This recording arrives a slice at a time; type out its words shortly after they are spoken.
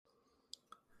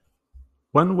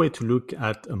One way to look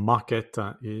at a market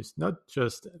is not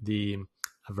just the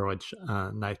average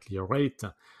nightly rate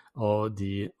or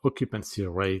the occupancy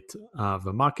rate of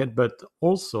a market, but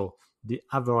also the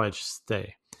average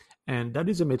stay. And that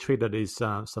is a metric that is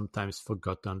sometimes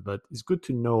forgotten, but it's good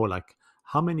to know like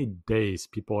how many days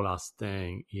people are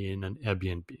staying in an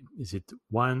Airbnb. Is it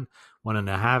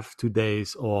 1.5, 2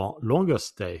 days, or longer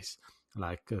stays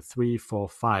like 3, 4,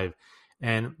 5?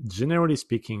 And generally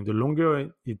speaking, the longer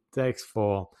it takes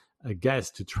for a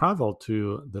guest to travel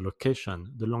to the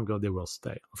location, the longer they will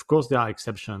stay. Of course, there are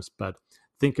exceptions, but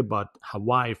think about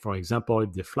Hawaii, for example.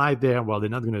 If they fly there, well, they're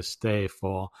not going to stay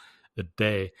for a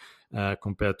day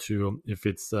compared to if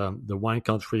it's the wine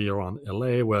country around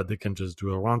LA, where they can just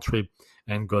do a round trip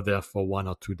and go there for 1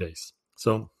 or 2 days.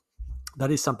 So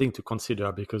that is something to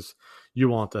consider because you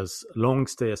want as long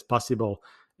stay as possible.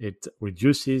 It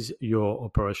reduces your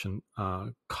operation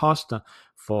cost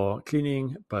for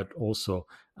cleaning, but also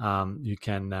you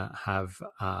can have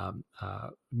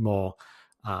more,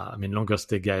 longer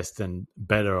stay guests and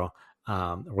better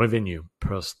revenue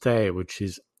per stay, which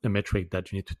is a metric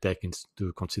that you need to take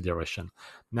into consideration.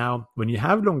 Now, when you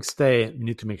have long stay, you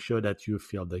need to make sure that you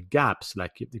fill the gaps,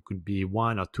 like it could be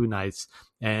 1 or 2 nights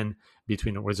and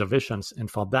between reservations. And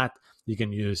for that, you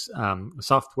can use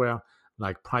software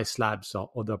like PriceLabs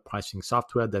or other pricing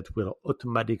software that will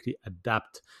automatically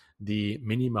adapt the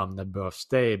minimum number of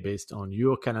stay based on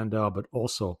your calendar, but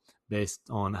also based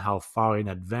on how far in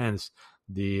advance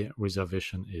the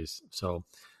reservation is. So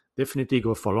definitely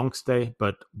go for long stay,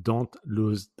 but don't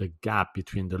lose the gap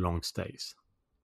between the long stays.